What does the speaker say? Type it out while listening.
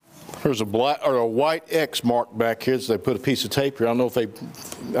There's a black or a white X mark back here, so they put a piece of tape here. I don't know if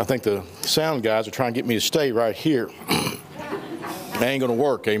I think the sound guys are trying to get me to stay right here. That ain't going to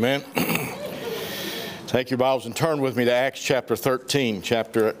work, amen? Take your Bibles and turn with me to Acts chapter 13.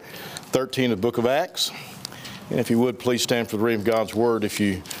 Chapter 13 of the book of Acts. And if you would, please stand for the reading of God's Word if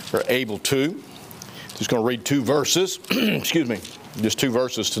you are able to. Just going to read two verses. Excuse me. Just two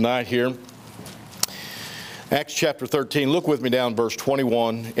verses tonight here. Acts chapter 13, look with me down verse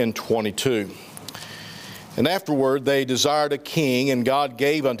 21 and 22. And afterward they desired a king, and God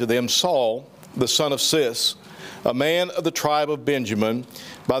gave unto them Saul, the son of Cis, a man of the tribe of Benjamin,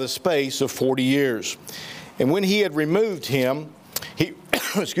 by the space of 40 years. And when he had removed him,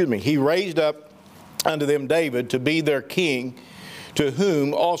 he raised up unto them David to be their king, to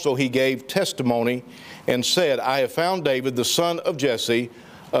whom also he gave testimony, and said, I have found David, the son of Jesse,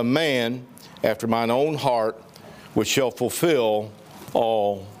 a man after mine own heart, which shall fulfill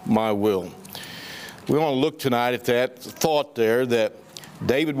all my will. We want to look tonight at that thought there, that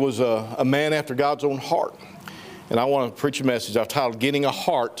David was a man after God's own heart. And I want to preach a message I've titled, Getting a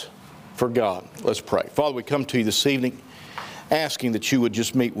Heart for God. Let's pray. Father, we come to you this evening asking that you would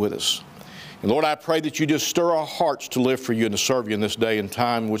just meet with us. And Lord, I pray that you just stir our hearts to live for you and to serve you in this day and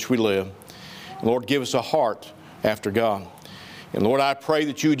time in which we live. And Lord, give us a heart after God. And Lord, I pray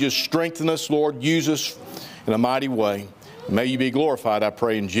that you would just strengthen us, Lord, use us in a mighty way. May you be glorified, I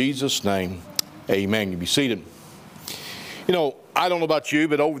pray in Jesus' name. Amen. You be seated. You know, I don't know about you,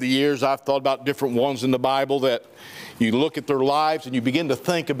 but over the years I've thought about different ones in the Bible that you look at their lives and you begin to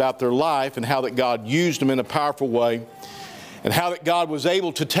think about their life and how that God used them in a powerful way and how that God was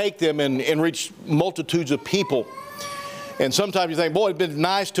able to take them and reach multitudes of people. And sometimes you think, boy, it'd been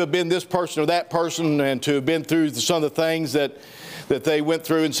nice to have been this person or that person and to have been through some of the things that they went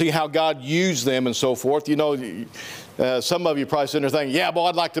through and see how God used them and so forth. You know, some of you probably sitting there thinking, yeah, boy,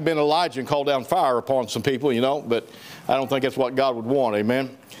 I'd like to have been Elijah and call down fire upon some people, you know, but I don't think that's what God would want,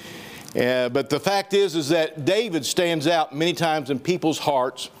 amen. But the fact is that David stands out many times in people's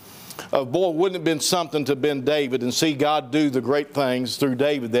hearts of, boy, wouldn't it have been something to have been David and see God do the great things through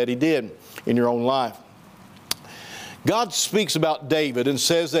David that he did in your own life. God speaks about David and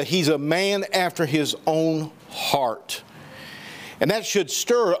says that he's a man after his own heart. And that should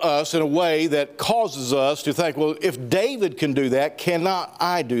stir us in a way that causes us to think, well, if David can do that, cannot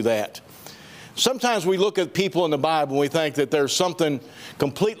I do that? Sometimes we look at people in the Bible and we think that there's something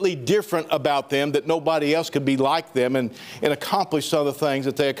completely different about them, that nobody else could be like them and accomplish some of the things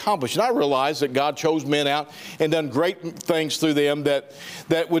that they accomplished. And I realize that God chose men out and done great things through them that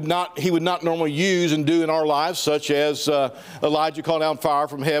He would not normally use and do in our lives, such as Elijah called down fire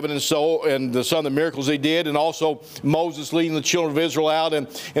from heaven and some of the miracles he did, and also Moses leading the children of Israel out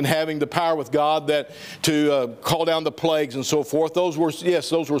and having the power with God to call down the plagues and so forth. Those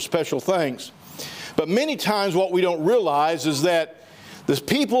were special things. But many times what we don't realize is that the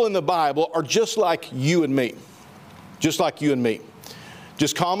people in the Bible are just like you and me. Just like you and me.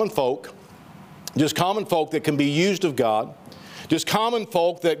 Just common folk. Just common folk that can be used of God. Just common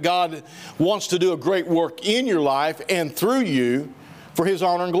folk that God wants to do a great work in your life and through you for His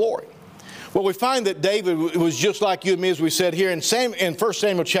honor and glory. Well, we find that David was just like you and me, as we said here in 1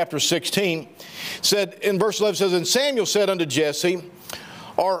 Samuel chapter 16. Said in verse 11 says, And Samuel said unto Jesse,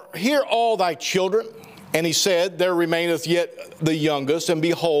 Are here all thy children? And he said, There remaineth yet the youngest, and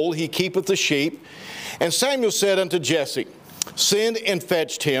behold, he keepeth the sheep. And Samuel said unto Jesse, Send and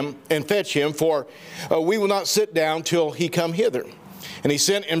fetch him, for we will not sit down till he come hither. And he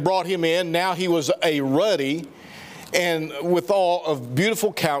sent and brought him in. Now he was a ruddy, and withal of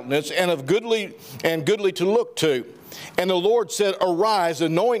beautiful countenance, and of goodly to look to. And the Lord said, Arise,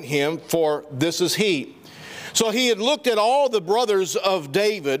 anoint him, for this is he. So he had looked at all the brothers of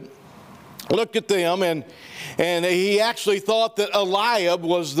David, looked at them, and he actually thought that Eliab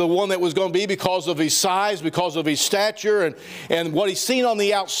was the one that was going to be, because of his size, because of his stature, and what he's seen on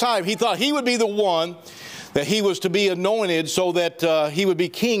the outside. He thought he would be the one that he was to be anointed so that he would be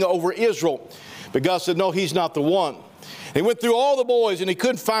king over Israel. But God said, no, he's not the one. He went through all the boys and he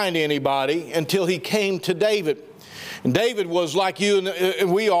couldn't find anybody until he came to David. And David was like you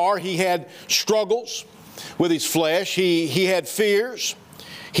and we are. He had struggles with his flesh. He had fears.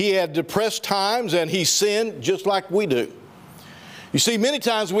 He had depressed times, and he sinned just like we do. You see, many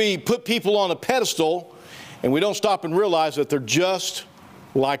times we put people on a pedestal and we don't stop and realize that they're just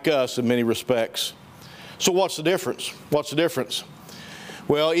like us in many respects. So what's the difference? What's the difference?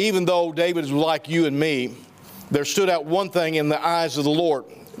 Well, even though David was like you and me, there stood out one thing in the eyes of the Lord.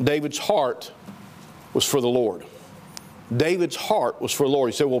 David's heart was for the Lord. David's heart was for the Lord.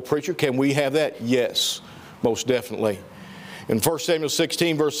 You say, well, preacher, can we have that? Yes, most definitely. In 1 Samuel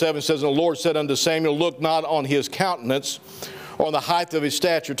 16, verse 7, it says, "And the Lord said unto Samuel, Look not on his countenance, or on the height of his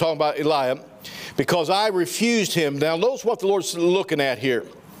stature," talking about Eliab, "because I refused him." Now notice what the Lord's looking at here.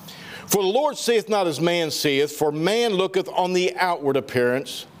 "For the Lord seeth not as man seeth, for man looketh on the outward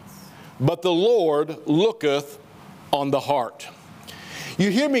appearance, but the Lord looketh on the heart." You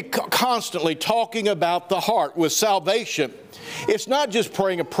hear me constantly talking about the heart with salvation. It's not just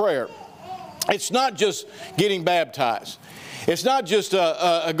praying a prayer. It's not just getting baptized. It's not just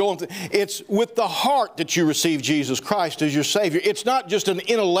going through. It's with the heart that you receive Jesus Christ as your Savior. It's not just an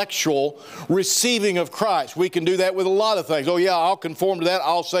intellectual receiving of Christ. We can do that with a lot of things. Oh yeah, I'll conform to that.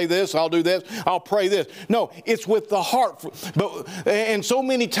 I'll say this. I'll do this. I'll pray this. No, it's with the heart. And so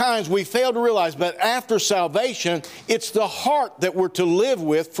many times we fail to realize, but after salvation, it's the heart that we're to live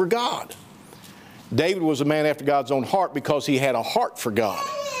with for God. David was a man after God's own heart because he had a heart for God.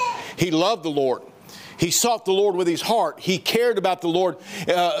 He loved the Lord. He sought the Lord with his heart. He cared about the Lord.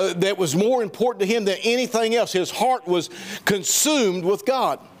 That was more important to him than anything else. His heart was consumed with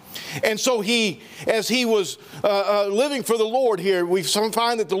God. And so as he was living for the Lord here, we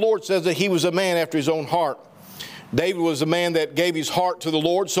find that the Lord says that he was a man after his own heart. David was a man that gave his heart to the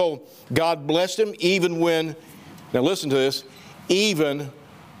Lord, so God blessed him even when, now listen to this, even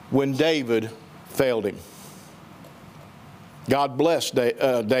when David failed him. God blessed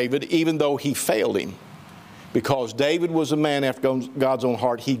David even though he failed him. Because David was a man after God's own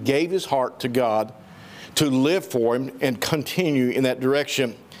heart. He gave his heart to God to live for Him and continue in that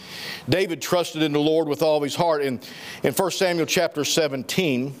direction. David trusted in the Lord with all of his heart. In 1 Samuel chapter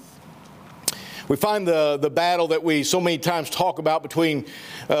 17, we find the battle that we so many times talk about between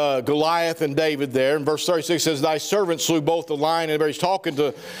Goliath and David there. In verse 36 it says, "Thy servant slew both the lion and the bear." He's talking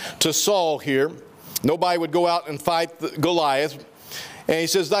to Saul here. Nobody would go out and fight Goliath. And he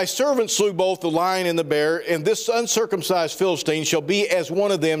says, "Thy servant slew both the lion and the bear, and this uncircumcised Philistine shall be as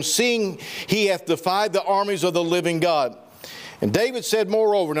one of them, seeing he hath defied the armies of the living God." And David said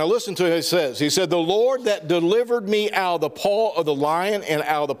moreover, now listen to what he says. He said, "The Lord that delivered me out of the paw of the lion and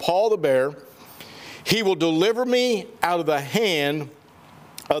out of the paw of the bear, He will deliver me out of the hand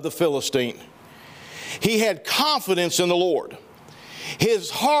of the Philistine." He had confidence in the Lord. His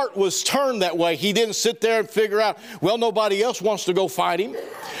heart was turned that way. He didn't sit there and figure out, well, nobody else wants to go fight him.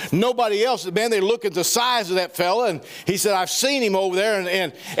 Nobody else. Man, they look at the size of that fella, and he said, "I've seen him over there,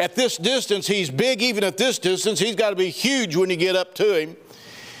 and at this distance, he's big. Even at this distance, he's got to be huge when you get up to him."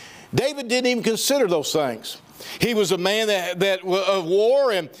 David didn't even consider those things. He was a man that of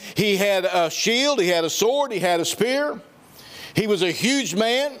war, and he had a shield, he had a sword, he had a spear. He was a huge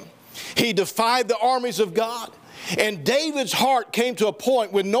man. He defied the armies of God. And David's heart came to a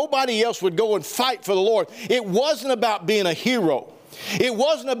point when nobody else would go and fight for the Lord. It wasn't about being a hero. It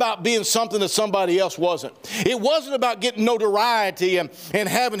wasn't about being something that somebody else wasn't. It wasn't about getting notoriety and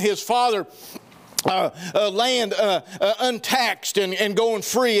having his father land untaxed and going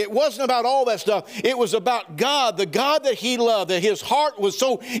free. It wasn't about all that stuff. It was about God, the God that he loved, that his heart was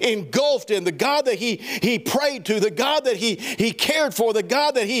so engulfed in, the God that he prayed to, the God that he cared for, the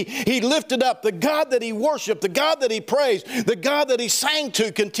God that he lifted up, the God that he worshiped, the God that he praised, the God that he sang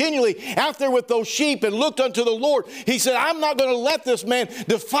to continually out there with those sheep and looked unto the Lord. He said, "I'm not going to let this man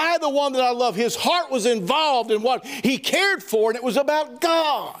defy the one that I love." His heart was involved in what he cared for, and it was about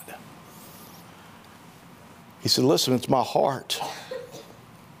God. He said, "Listen, it's my heart."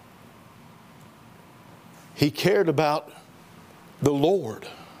 He cared about the Lord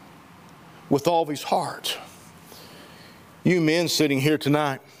with all of his heart. You men sitting here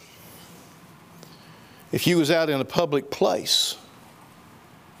tonight, if you was out in a public place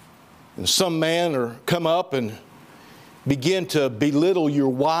and some man or come up and begin to belittle your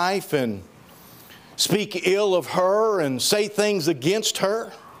wife and speak ill of her and say things against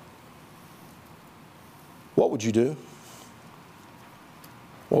her, what would you do?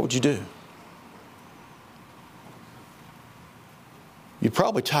 What would you do? You'd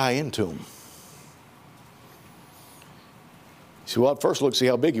probably tie into him. You say, "Well, I'd first look to see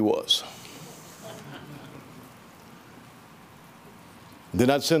how big he was." Then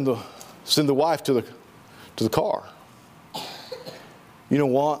I'd send the wife to the car. You know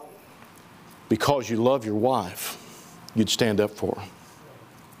what? Because you love your wife, you'd stand up for her.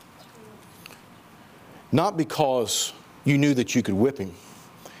 Not because you knew that you could whip him.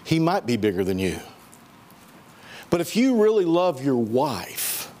 He might be bigger than you. But if you really love your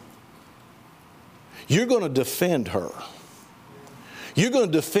wife, you're going to defend her. You're going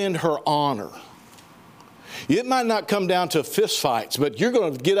to defend her honor. It might not come down to fist fights, but you're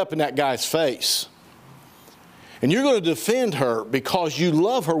going to get up in that guy's face. And you're going to defend her because you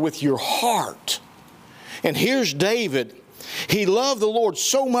love her with your heart. And here's David He loved the Lord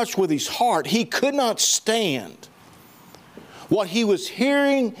so much with his heart, he could not stand what he was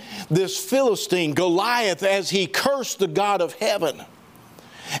hearing this Philistine, Goliath, as he cursed the God of heaven,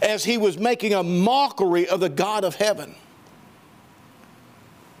 as he was making a mockery of the God of heaven.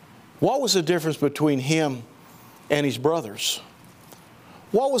 What was the difference between him and his brothers?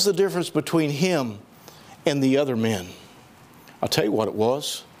 What was the difference between him and the other men? I'll tell you what it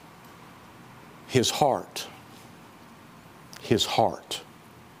was. His heart. His heart.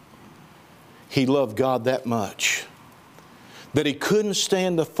 He loved God that much that he couldn't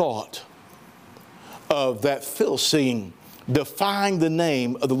stand the thought of that Philistine defying the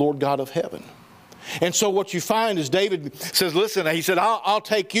name of the Lord God of heaven. And so what you find is David says, listen, he said, I'll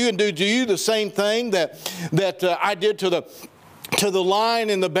take you and do to you the same thing that I did to the lion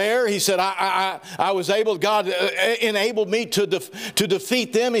and the bear. He said, I was able, God enabled me to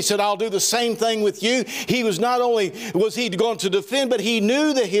defeat them. He said, I'll do the same thing with you. He was not only was he going to defend, but he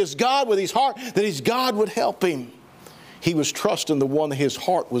knew that his God, with his heart, that his God would help him. He was trusting the one that his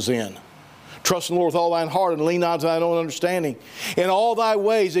heart was in. Trust in the Lord with all thine heart and lean not to thine own understanding. In all thy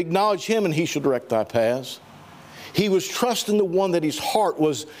ways acknowledge him and he shall direct thy paths. He was trusting the one that his heart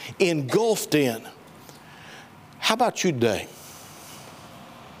was engulfed in. How about you today?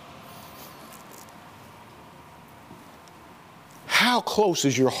 How close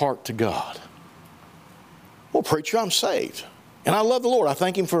is your heart to God? Well, preacher, I'm saved. And I love the Lord. I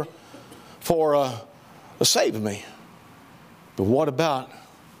thank him for saving me. But what about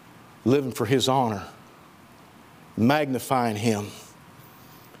living for his honor, magnifying him,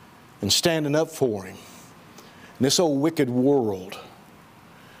 and standing up for him in this old wicked world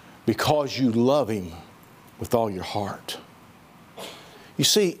because you love him with all your heart? You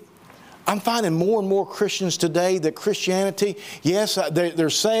see, I'm finding more and more Christians today that Christianity, yes, they're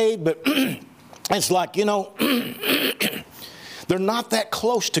saved, but it's like, you know, they're not that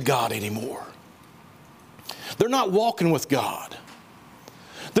close to God anymore. They're not walking with God.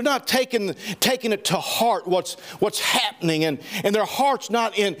 They're not taking it to heart what's happening, and their heart's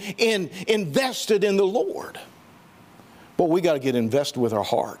not invested in the Lord. But we got to get invested with our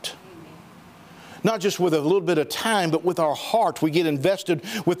heart. Not just with a little bit of time, but with our heart. We get invested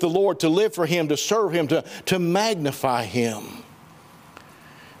with the Lord to live for him, to serve him, to magnify him.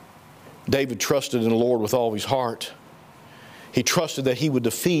 David trusted in the Lord with all his heart. He trusted that he would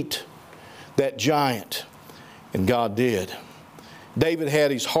defeat that giant. And God did. David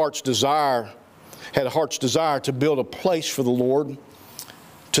had a heart's desire to build a place for the Lord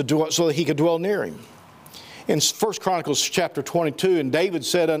to dwell, so that he could dwell near him. In 1 Chronicles chapter 22, and David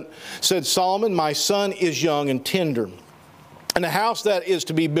said, Solomon, my son is young and tender, and the house that is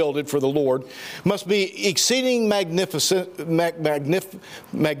to be builded for the Lord must be exceeding magnificent,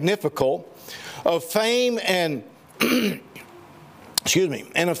 magnifical, of fame and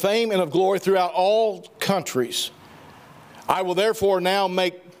and of fame and of glory throughout all countries. I will therefore now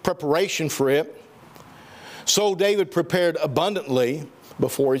make preparation for it. So David prepared abundantly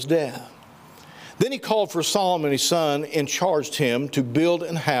before his death. Then he called for Solomon his son and charged him to build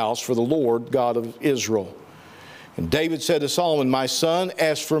an house for the Lord God of Israel. And David said to Solomon, my son,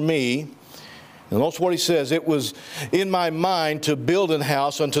 as for me, and notice what he says, it was in my mind to build an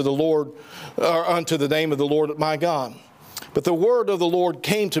house unto the Lord, or unto the name of the Lord my God. But the word of the Lord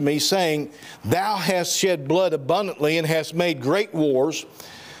came to me, saying, thou hast shed blood abundantly, and hast made great wars.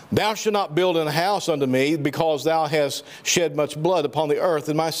 Thou shalt not build an house unto me, because thou hast shed much blood upon the earth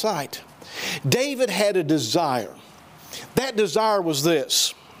in my sight. David had a desire. That desire was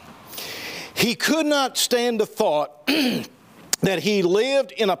this. He could not stand the thought that he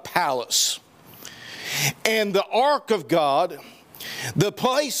lived in a palace, and the ark of God, the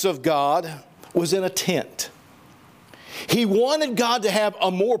place of God, was in a tent. He wanted God to have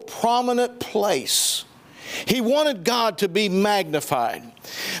a more prominent place. He wanted God to be magnified.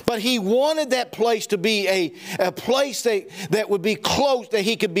 But he wanted that place to be a place that would be close, that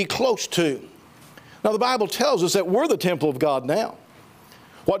he could be close to. Now the Bible tells us that we're the temple of God now.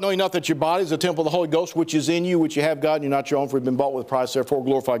 What, know ye not that your body is the temple of the Holy Ghost, which is in you, which you have God, and you're not your own, for you've been bought with a price. Therefore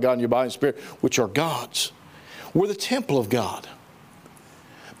glorify God in your body and spirit, which are God's. We're the temple of God.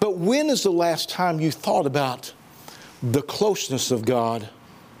 But when is the last time you thought about the closeness of God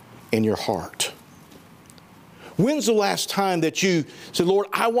in your heart? When's the last time that you said, Lord,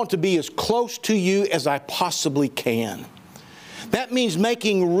 I want to be as close to you as I possibly can? That means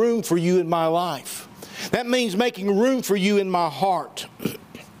making room for you in my life. That means making room for you in my heart.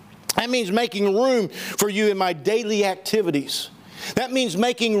 That means making room for you in my daily activities. That means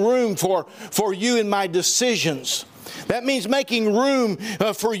making room for you in my decisions. That means making room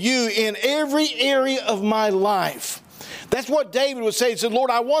for you in every area of my life. That's what David would say. He said, Lord,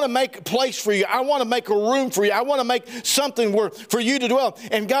 I want to make a place for you. I want to make a room for you. I want to make something for you to dwell.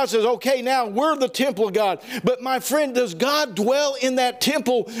 And God says, okay, now we're the temple of God. But my friend, does God dwell in that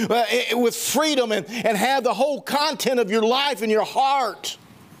temple with freedom and have the whole content of your life in your heart?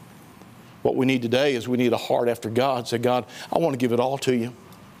 What we need today is we need a heart after God. Say, God, I want to give it all to you.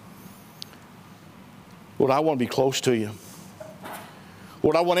 Lord, I want to be close to you.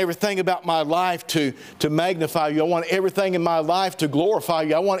 Lord, I want everything about my life to magnify you. I want everything in my life to glorify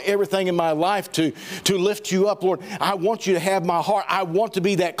you. I want everything in my life to lift you up, Lord. I want you to have my heart. I want to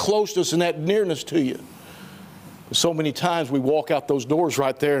be that closeness and that nearness to you. So many times we walk out those doors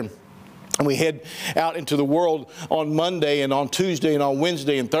right there and we head out into the world on Monday and on Tuesday and on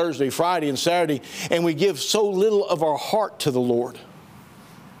Wednesday and Thursday, Friday and Saturday, and we give so little of our heart to the Lord.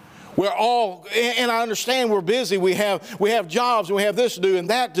 We're all, and I understand we're busy. We have jobs, and we have this to do and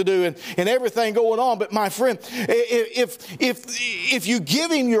that to do, and everything going on. But my friend, if you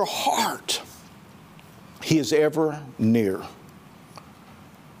give Him your heart, He is ever near.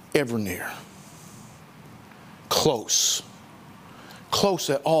 Ever near. Close. Close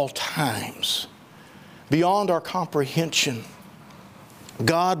at all times. Beyond our comprehension.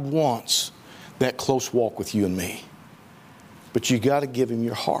 God wants that close walk with you and me. But you got to give Him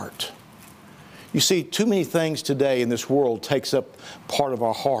your heart. You see, too many things today in this world takes up part of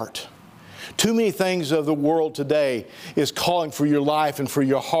our heart. Too many things of the world today is calling for your life and for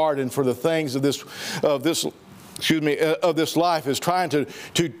your heart and for the things of this life is trying to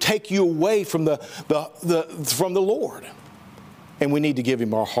take you away from the Lord. And we need to give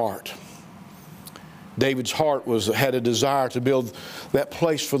Him our heart. David's heart had a desire to build that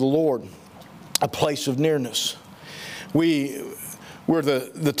place for the Lord, a place of nearness. We're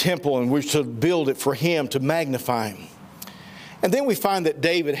the temple, and we're to build it for Him, to magnify Him. And then we find that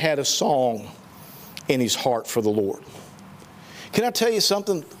David had a song in his heart for the Lord. Can I tell you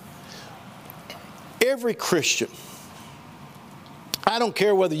something? Every Christian, I don't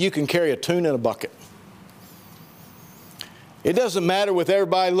care whether you can carry a tune in a bucket. It doesn't matter if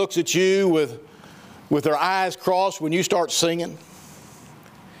everybody looks at you with their eyes crossed when you start singing.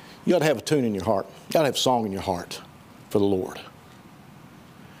 You ought to have a tune in your heart. You ought to have a song in your heart for the Lord.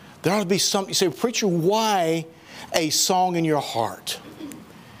 There ought to be something. You say, preacher, why a song in your heart?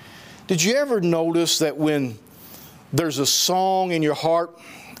 Did you ever notice that when there's a song in your heart,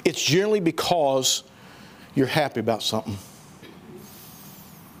 it's generally because you're happy about something?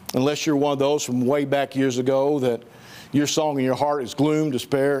 Unless you're one of those from way back years ago that your song in your heart is gloom,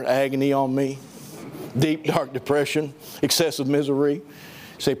 despair, agony on me, deep, dark depression, excessive misery. You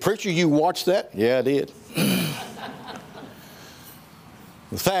say, preacher, you watched that? Yeah, I did.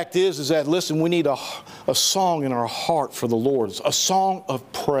 The fact is that, listen, we need a song in our heart for the Lord. A song of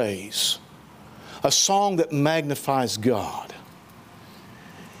praise. A song that magnifies God.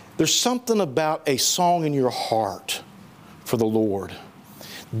 There's something about a song in your heart for the Lord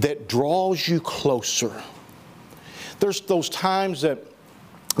that draws you closer. There's those times that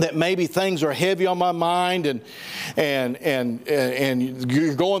maybe things are heavy on my mind and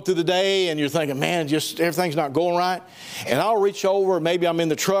you're going through the day and you're thinking, man, just everything's not going right. And I'll reach over, maybe I'm in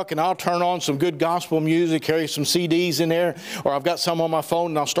the truck and I'll turn on some good gospel music, carry some CDs in there, or I've got some on my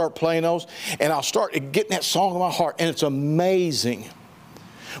phone and I'll start playing those. And I'll start getting that song in my heart. And it's amazing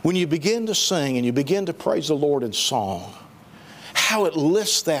when you begin to sing and you begin to praise the Lord in song, how it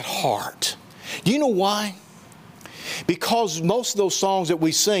lifts that heart. Do you know why? Because most of those songs that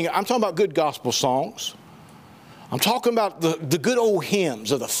we sing, I'm talking about good gospel songs. I'm talking about the good old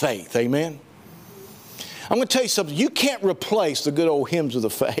hymns of the faith. Amen? I'm going to tell you something. You can't replace the good old hymns of the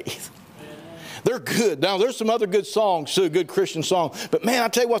faith. They're good. Now, there's some other good songs too, good Christian songs. But man, I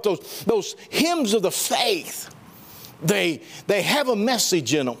tell you what, those hymns of the faith, they have a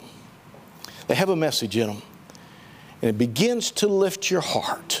message in them. They have a message in them. And it begins to lift your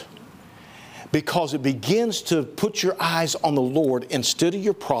heart. Because it begins to put your eyes on the Lord instead of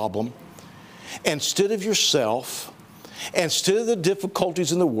your problem, instead of yourself, instead of the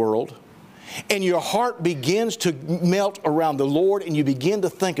difficulties in the world. And your heart begins to melt around the Lord and you begin to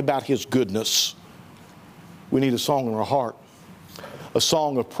think about His goodness. We need a song in our heart. A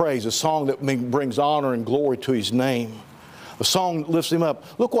song of praise. A song that brings honor and glory to His name. A song that lifts Him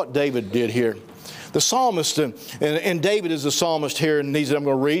up. Look what David did here. The psalmist, and David is the psalmist here in these that I'm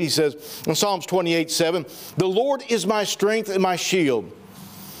going to read. He says in Psalms 28:7, "The Lord is my strength and my shield.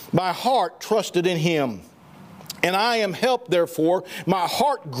 My heart trusted in Him, and I am helped therefore. My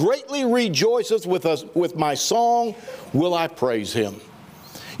heart greatly rejoiceth with my song will I praise Him."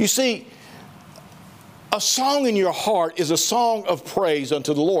 You see, a song in your heart is a song of praise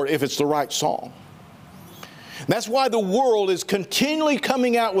unto the Lord if it's the right song. That's why the world is continually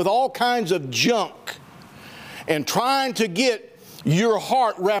coming out with all kinds of junk and trying to get your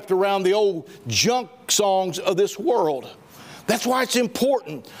heart wrapped around the old junk songs of this world. That's why it's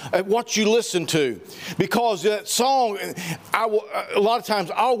important at what you listen to. Because that song, a lot of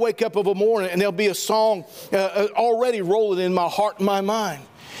times I'll wake up of a morning and there'll be a song already rolling in my heart and my mind.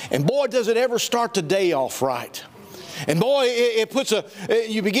 And boy, does it ever start the day off right. And boy,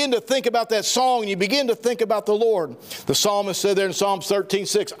 you begin to think about that song and you begin to think about the Lord. The psalmist said there in Psalms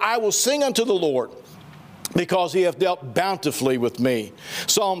 13:6, I will sing unto the Lord, because he hath dealt bountifully with me.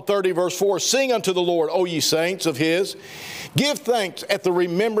 Psalm 30 verse 4, sing unto the Lord, O ye saints of his. Give thanks at the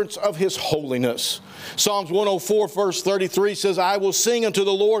remembrance of his holiness. Psalms 104 verse 33 says, I will sing unto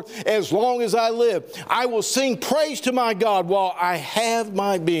the Lord as long as I live. I will sing praise to my God while I have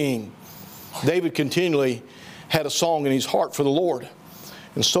my being. David continually had a song in his heart for the Lord,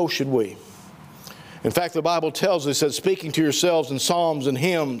 and so should we. In fact, the Bible tells us that speaking to yourselves in psalms and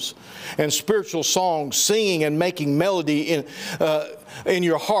hymns and spiritual songs, singing and making melody in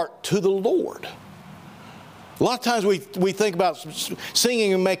your heart to the Lord. A lot of times we think about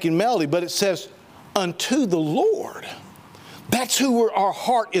singing and making melody, but it says unto the Lord. That's who our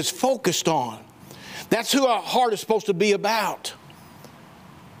heart is focused on. That's who our heart is supposed to be about.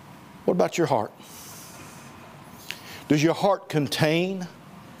 What about your heart? Does your heart contain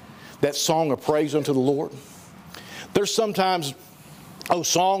that song of praise unto the Lord? There's sometimes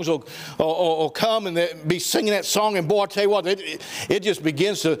songs will come and be singing that song, and boy, I tell you what, it just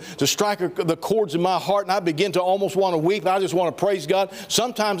begins to strike the chords in my heart, and I begin to almost want to weep. I just want to praise God.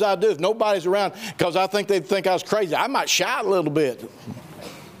 Sometimes I do. If nobody's around, because I think they'd think I was crazy, I might shout a little bit.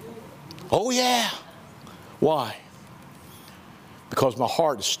 Oh yeah. Why? Because my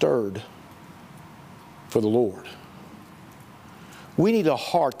heart is stirred for the Lord. We need a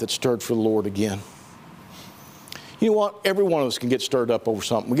heart that's stirred for the Lord again. You know what? Every one of us can get stirred up over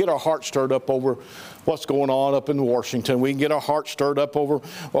something. We get our heart stirred up over what's going on up in Washington. We can get our heart stirred up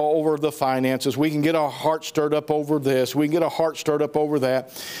over the finances. We can get our heart stirred up over this. We can get our heart stirred up over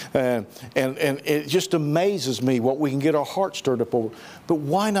that. And it just amazes me what we can get our heart stirred up over. But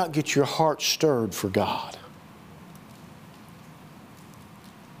why not get your heart stirred for God?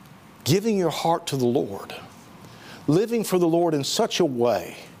 Giving your heart to the Lord. Living for the Lord in such a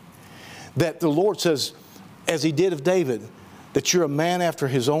way that the Lord says, as he did of David, that you're a man after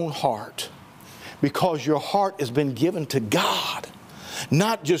his own heart, because your heart has been given to God,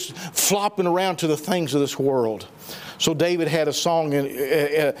 not just flopping around to the things of this world. So David had a song in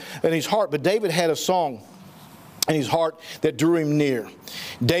his heart, but David had a song in his heart that drew him near.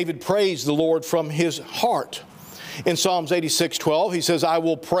 David praised the Lord from his heart. In Psalms 86:12, he says, I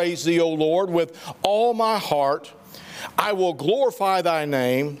will praise thee, O Lord, with all my heart. I will glorify thy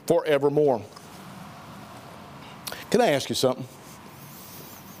name forevermore. Can I ask you something?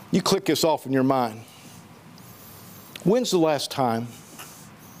 You click this off in your mind. When's the last time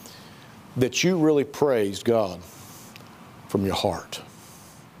that you really praised God from your heart?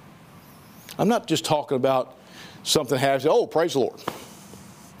 I'm not just talking about something happens. Oh, praise the Lord.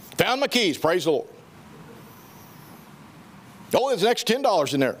 Found my keys. Praise the Lord. Oh, there's an extra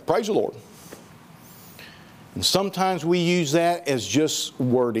 $10 in there. Praise the Lord. And sometimes we use that as just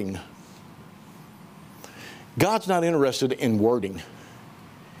wording. God's not interested in wording.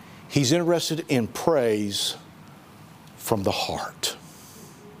 He's interested in praise from the heart.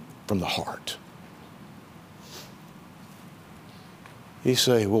 From the heart. You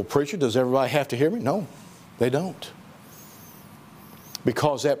say, well, preacher, does everybody have to hear me? No, they don't.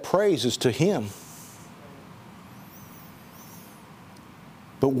 Because that praise is to Him.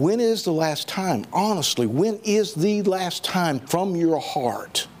 But when is the last time, honestly, when is the last time from your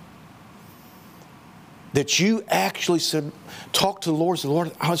heart that you actually said, talk to the Lord, said,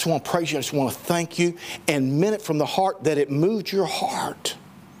 Lord, I just want to praise you, I just want to thank you, and meant it from the heart, that it moved your heart?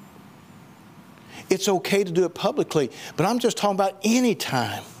 It's okay to do it publicly, but I'm just talking about any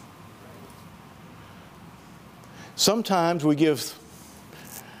time. Sometimes we give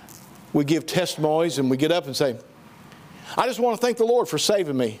testimonies and we get up and say, I just want to thank the Lord for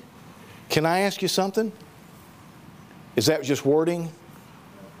saving me. Can I ask you something? Is that just wording,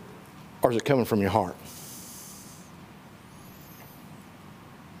 or is it coming from your heart?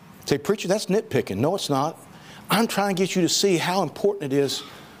 Say, preacher, that's nitpicking. No, it's not. I'm trying to get you to see how important it is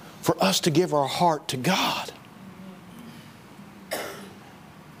for us to give our heart to God.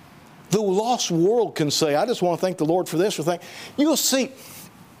 The lost world can say, I just want to thank the Lord for this or that. You'll see.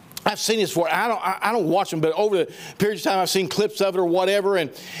 I've seen this before. I don't watch them, but over the period of time I've seen clips of it or whatever.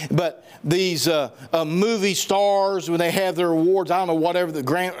 But these movie stars, when they have their awards, I don't know, whatever the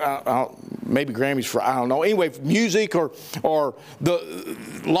maybe Grammys for, I don't know. Anyway, music or a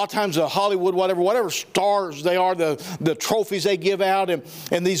lot of times the Hollywood, whatever stars they are, the trophies they give out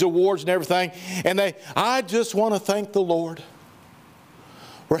and these awards and everything. And I just want to thank the Lord.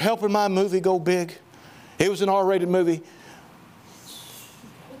 We're helping my movie go big. It was an R-rated movie.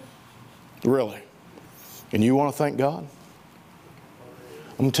 Really. And you want to thank God?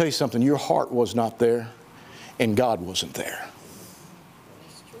 I'm going to tell you something. Your heart was not there, and God wasn't there.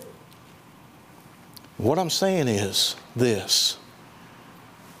 What I'm saying is this.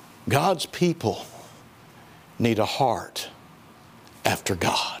 God's people need a heart after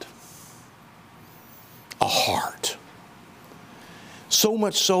God. A heart. So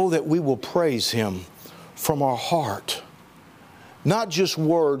much so that we will praise Him from our heart. Not just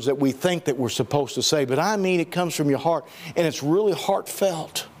words that we think that we're supposed to say, but I mean it comes from your heart, and it's really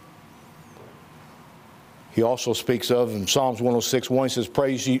heartfelt. He also speaks of, in Psalms 106:1, he says,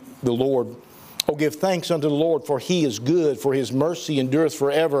 praise ye the Lord. Oh, give thanks unto the Lord, for He is good, for His mercy endureth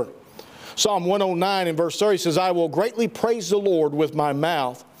forever. Psalm 109 in verse 30 says, I will greatly praise the Lord with my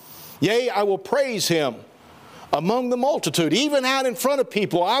mouth. Yea, I will praise Him among the multitude, even out in front of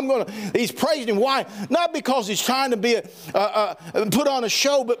people. He's praising Him. Why? Not because He's trying to be put on a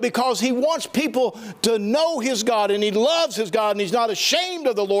show, but because He wants people to know His God, and He loves His God, and He's not ashamed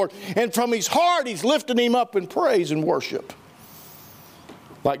of the Lord. And from His heart, He's lifting Him up in praise and worship.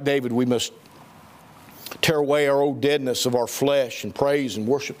 Like David, we must tear away our old deadness of our flesh and praise and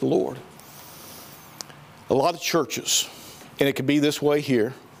worship the Lord. A lot of churches, and it could be this way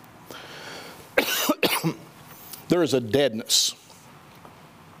here, there is a deadness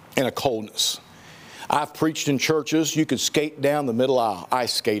and a coldness. I've preached in churches, you could skate down the middle aisle. I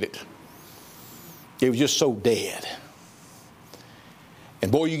skated. It was just so dead.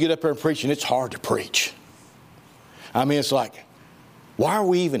 And boy, you get up there and preach, and it's hard to preach. I mean, it's like, why are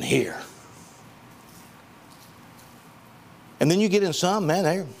we even here? And then you get in some, man,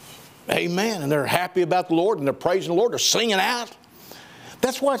 they're, amen, and they're happy about the Lord, and they're praising the Lord, they're singing out.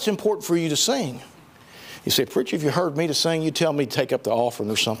 That's why it's important for you to sing. You say, preacher, if you heard me to sing, you tell me to take up the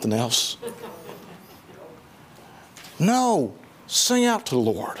offering or something else. No, sing out to the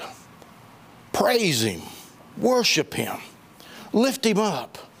Lord. Praise Him. Worship Him. Lift Him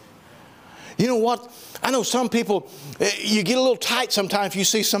up. You know what? I know some people, you get a little tight sometimes if you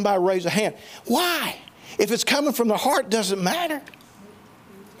see somebody raise a hand. Why? If it's coming from the heart, it doesn't matter.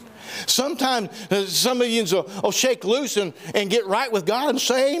 Sometimes some of you will shake loose and get right with God and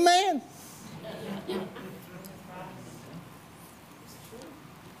say amen.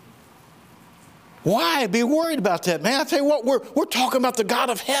 Why be worried about that, man? I tell you what, we're talking about the God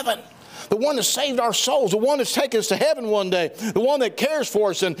of heaven. The one that saved our souls, the one that's taken us to heaven one day, the one that cares for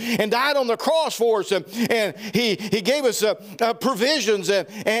us and died on the cross for us, and He gave us provisions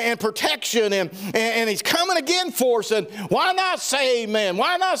and protection, and He's coming again for us. And why not say amen?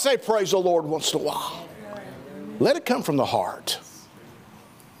 Why not say praise the Lord once in a while? Let it come from the heart.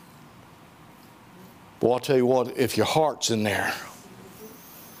 Well, I'll tell you what, if your heart's in there,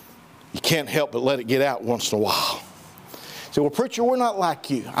 you can't help but let it get out once in a while. So, well, preacher, we're not like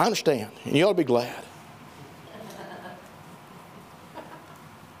you. I understand, and you ought to be glad.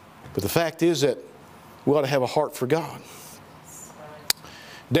 But the fact is that we ought to have a heart for God.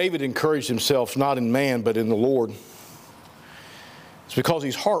 David encouraged himself not in man, but in the Lord. It's because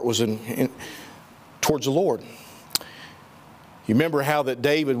his heart was towards the Lord. You remember how that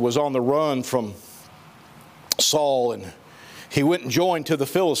David was on the run from Saul, and he went and joined to the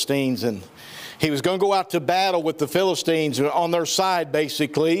Philistines, and he was going to go out to battle with the Philistines on their side,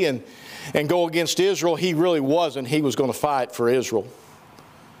 basically, and go against Israel. He really wasn't. He was going to fight for Israel.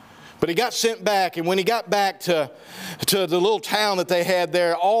 But he got sent back, and when he got back to the little town that they had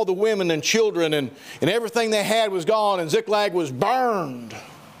there, all the women and children and everything they had was gone, and Ziklag was burned.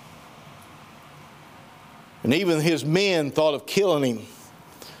 And even his men thought of killing him.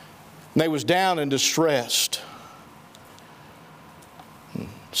 And they was down and distressed.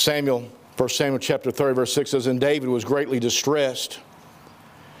 1 Samuel chapter 30, verse 6 says, and David was greatly distressed,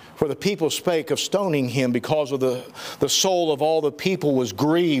 for the people spake of stoning him, because of the soul of all the people was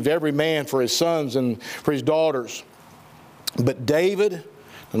grieved, every man for his sons and for his daughters. But David,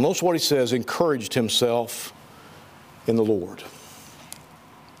 and notice what he says, encouraged himself in the Lord.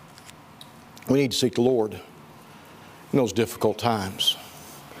 We need to seek the Lord in those difficult times.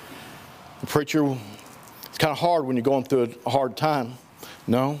 The preacher, it's kind of hard when you're going through a hard time.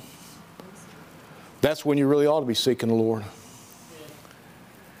 No. That's when you really ought to be seeking the Lord.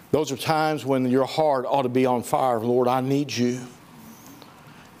 Those are times when your heart ought to be on fire. Lord, I need you.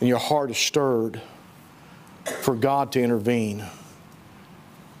 And your heart is stirred for God to intervene.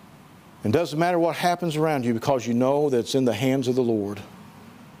 It doesn't matter what happens around you because you know that it's in the hands of the Lord.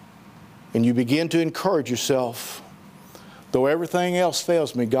 And you begin to encourage yourself. Though everything else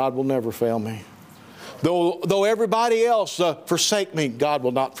fails me, God will never fail me. Though everybody else forsake me, God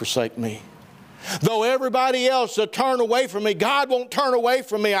will not forsake me. Though everybody else turn away from me, God won't turn away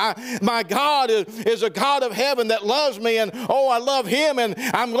from me. My God is a God of heaven that loves me, and oh, I love Him, and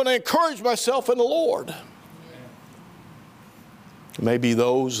I'm going to encourage myself in the Lord. Maybe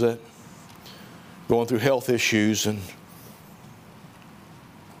those that going through health issues and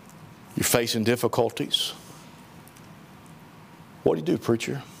you're facing difficulties. What do you do,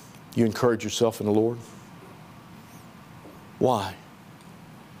 preacher? You encourage yourself in the Lord. Why?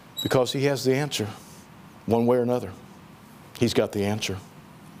 Because He has the answer, one way or another. He's got the answer.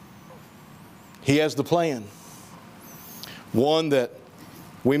 He has the plan. One that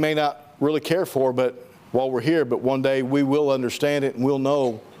we may not really care for but while we're here, but one day we will understand it and we'll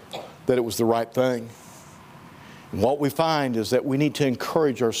know that it was the right thing. And what we find is that we need to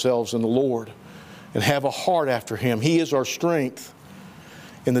encourage ourselves in the Lord and have a heart after Him. He is our strength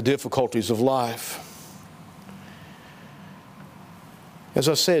in the difficulties of life. As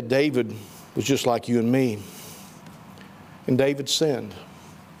I said, David was just like you and me. And David sinned.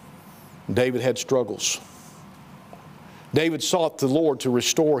 David had struggles. David sought the Lord to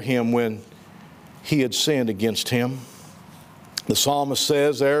restore him when he had sinned against Him. The psalmist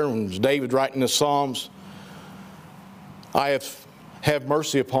says there, and David writing the Psalms, I have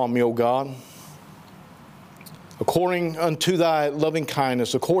mercy upon me, O God. According unto Thy loving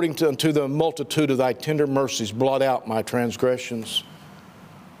kindness, according unto the multitude of Thy tender mercies, blot out my transgressions.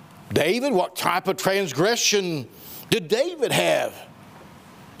 David, what type of transgression did David have?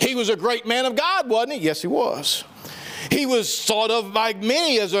 He was a great man of God, wasn't he? Yes, he was. He was thought of by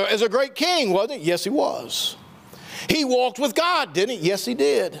many as a great king, wasn't he? Yes, he was. He walked with God, didn't he? Yes, he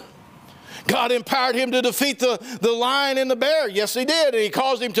did. God empowered him to defeat the lion and the bear. Yes, He did. And He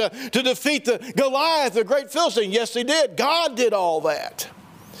caused him to defeat the Goliath, the great Philistine. Yes, He did. God did all that.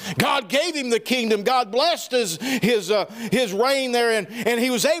 God gave him the kingdom. God blessed his reign there, and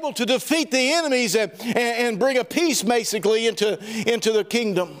he was able to defeat the enemies and bring a peace basically into the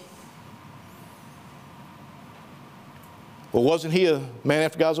kingdom. Well, wasn't he a man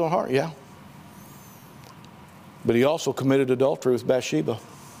after God's own heart? Yeah. But he also committed adultery with Bathsheba.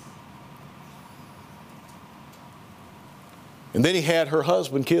 And then he had her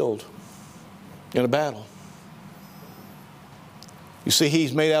husband killed in a battle. You see,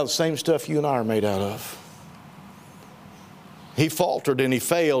 he's made out of the same stuff you and I are made out of. He faltered and he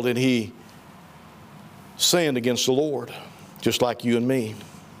failed and he sinned against the Lord, just like you and me.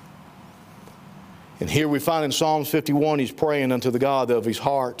 And here we find in Psalms 51, he's praying unto the God of his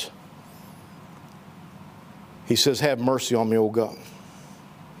heart. He says, have mercy on me, O God.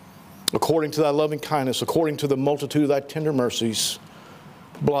 According to Thy loving kindness, according to the multitude of Thy tender mercies,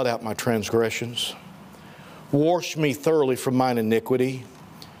 blot out my transgressions. Wash me thoroughly from mine iniquity,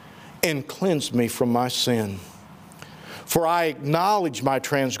 and cleanse me from my sin. For I acknowledge my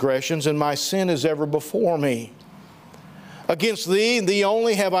transgressions, and my sin is ever before me. Against Thee, and Thee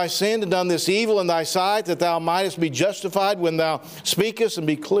only, have I sinned and done this evil in Thy sight, that Thou mightest be justified when Thou speakest, and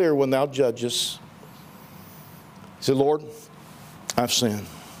be clear when Thou judgest. He said, Lord, I've sinned.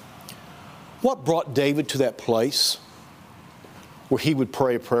 What brought David to that place where he would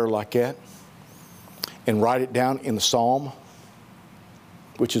pray a prayer like that and write it down in the psalm,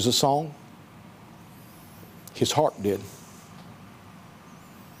 which is a song? His heart did.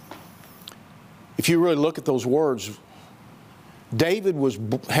 If you really look at those words, David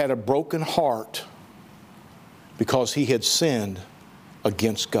had a broken heart because he had sinned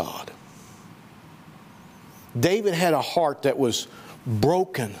against God. David had a heart that was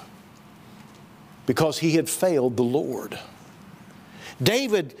broken because he had failed the Lord.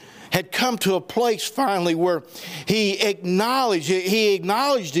 David had come to a place finally where he acknowledged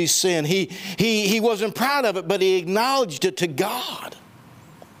his sin. He wasn't proud of it, but he acknowledged it to God.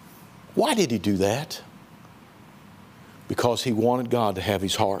 Why did he do that? Because he wanted God to have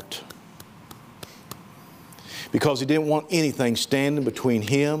his heart. Because he didn't want anything standing between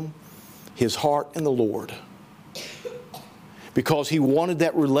him, his heart, and the Lord. Because he wanted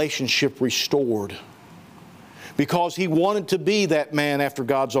that relationship restored. Because he wanted to be that man after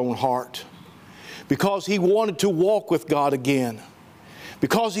God's own heart. Because he wanted to walk with God again.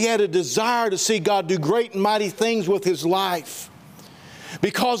 Because he had a desire to see God do great and mighty things with his life.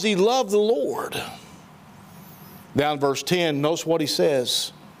 Because he loved the Lord. Down in verse 10, notice what he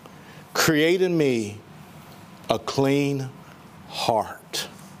says. Create in me a clean heart.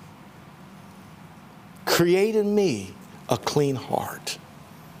 Create in me a clean heart.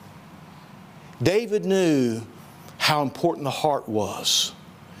 David knew how important the heart was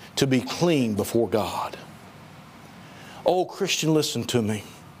to be clean before God. Oh, Christian, listen to me.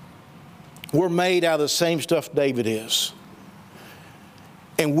 We're made out of the same stuff David is.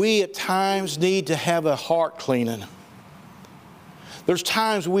 And we at times need to have a heart cleaning. There's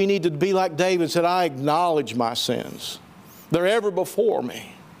times we need to be like David said, I acknowledge my sins. They're ever before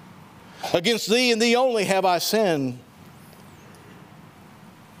me. Against thee and thee only have I sinned.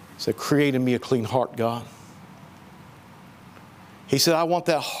 He said, create in me a clean heart, God. He said, I want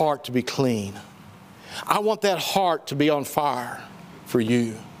that heart to be clean. I want that heart to be on fire for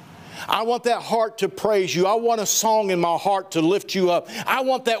you. I want that heart to praise you. I want a song in my heart to lift you up. I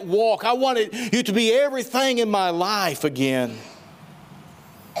want that walk. I want you to be everything in my life again.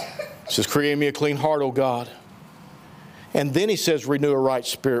 He says, create in me a clean heart, O God. And then he says, renew a right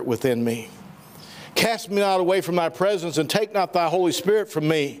spirit within me. Cast me not away from thy presence, and take not thy Holy Spirit from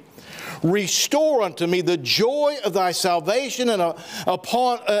me. Restore unto me the joy of thy salvation, and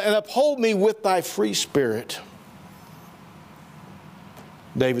uphold me with thy free spirit.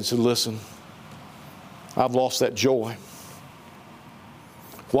 David said, listen, I've lost that joy.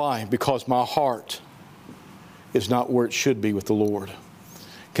 Why? Because my heart is not where it should be with the Lord.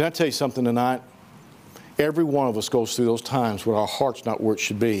 Can I tell you something tonight? Every one of us goes through those times where our heart's not where it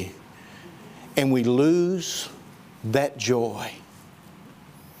should be. And we lose that joy.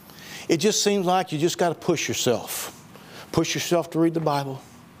 It just seems like you just got to push yourself. Push yourself to read the Bible.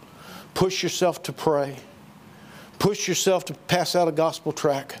 Push yourself to pray. Push yourself to pass out a gospel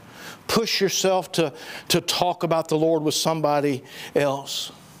tract. Push yourself to talk about the Lord with somebody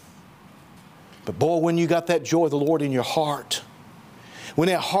else. But boy, when you got that joy of the Lord in your heart, when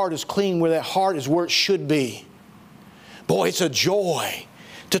that heart is clean, where that heart is where it should be, boy, it's a joy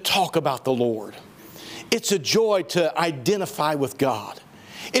to talk about the Lord. It's a joy to identify with God.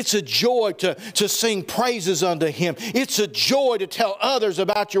 It's a joy to sing praises unto Him. It's a joy to tell others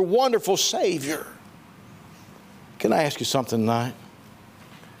about your wonderful Savior. Can I ask you something tonight?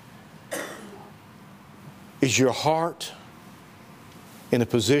 Is your heart in a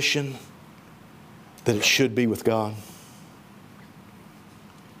position that it should be with God?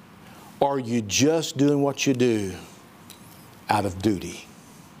 Or are you just doing what you do out of duty?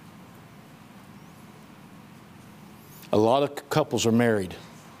 A lot of couples are married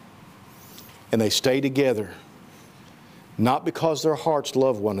and they stay together not because their hearts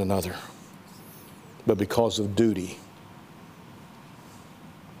love one another, but because of duty.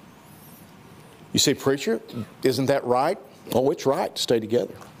 You say, preacher, isn't that right? Oh, it's right to stay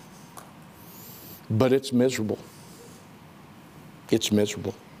together. But it's miserable. It's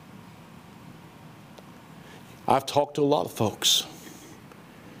miserable. I've talked to a lot of folks,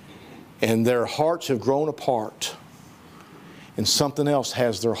 and their hearts have grown apart, and something else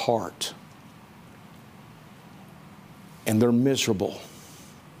has their heart, and they're miserable.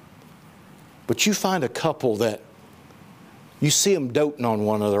 But you find a couple that you see them doting on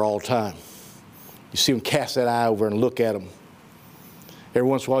one another all the time. You see them cast that eye over and look at them. Every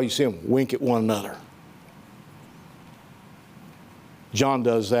once in a while you see them wink at one another. John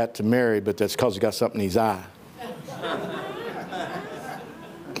does that to Mary, but that's because he got something in his eye.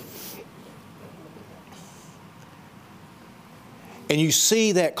 And you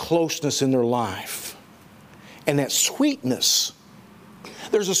see that closeness in their life and that sweetness.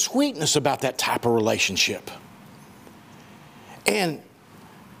 There's a sweetness about that type of relationship. And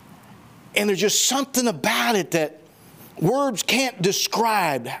there's just something about it that words can't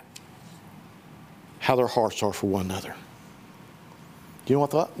describe how their hearts are for one another. Do you know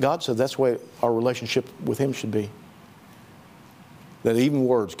what God said? That's the way our relationship with Him should be. That even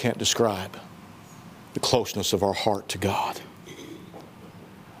words can't describe the closeness of our heart to God.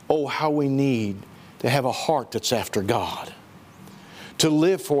 Oh, how we need to have a heart that's after God. To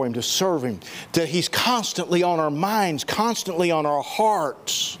live for Him, to serve Him. That He's constantly on our minds, constantly on our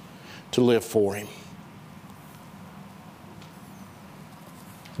hearts to live for Him.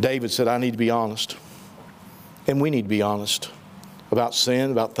 David said, I need to be honest. And we need to be honest about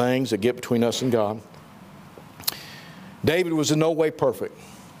sin, about things that get between us and God. David was in no way perfect.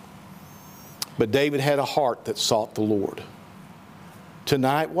 But David had a heart that sought the Lord.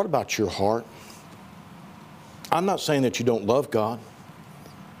 Tonight, what about your heart? I'm not saying that you don't love God.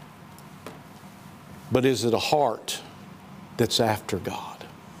 But is it a heart that's after God?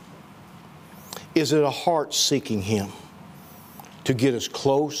 Is it a heart seeking Him to get as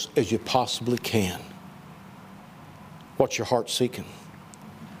close as you possibly can? What's your heart seeking?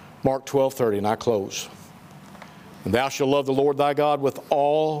 Mark 12:30, and I close. And thou shalt love the Lord thy God with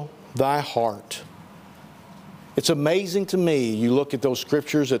all thy heart, It's amazing to me. You look at those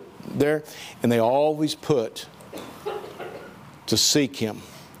scriptures there, and they always put to seek Him,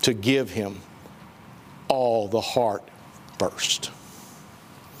 to give Him all the heart first.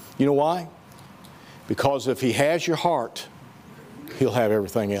 You know why? Because if He has your heart, He'll have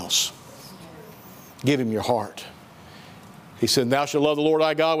everything else. Give Him your heart. He said, thou shalt love the Lord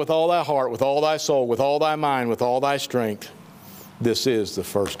thy God with all thy heart, with all thy soul, with all thy mind, with all thy strength. This is the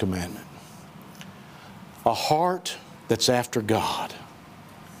first commandment. A heart that's after God.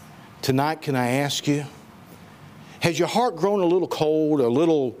 Tonight, can I ask you, has your heart grown a little cold, a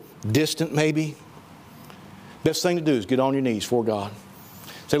little distant maybe? Best thing to do is get on your knees before God.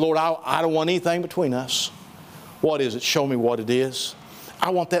 Say, Lord, I don't want anything between us. What is it? Show me what it is. I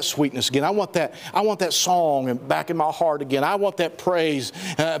want that sweetness again. I want that song back in my heart again. I want that praise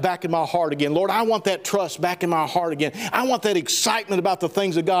back in my heart again. Lord, I want that trust back in my heart again. I want that excitement about the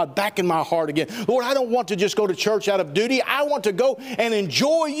things of God back in my heart again. Lord, I don't want to just go to church out of duty. I want to go and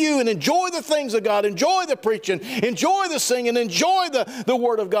enjoy You and enjoy the things of God, enjoy the preaching, enjoy the singing, enjoy the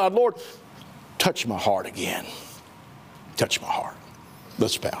Word of God. Lord, touch my heart again. Touch my heart.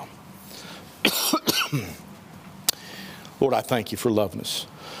 Let's bow. Lord, I thank You for loving us.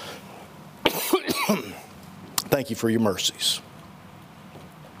 Thank You for Your mercies.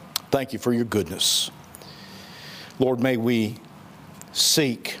 Thank You for Your goodness. Lord, may we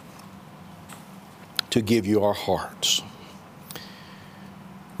seek to give You our hearts.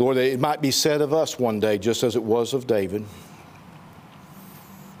 Lord, it might be said of us one day, just as it was of David,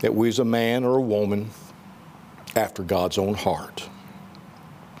 that we as a man or a woman after God's own heart.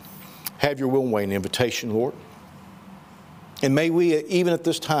 Have Your will and way in invitation, Lord. And may we, even at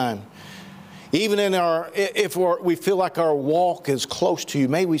this time, even in if we feel like our walk is close to You,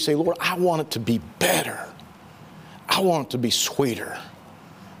 may we say, Lord, I want it to be better. I want it to be sweeter.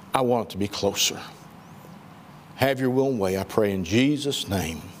 I want it to be closer. Have Your will and way, I pray in Jesus'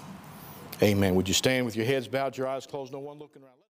 name. Amen. Would you stand with your heads bowed, your eyes closed, no one looking around?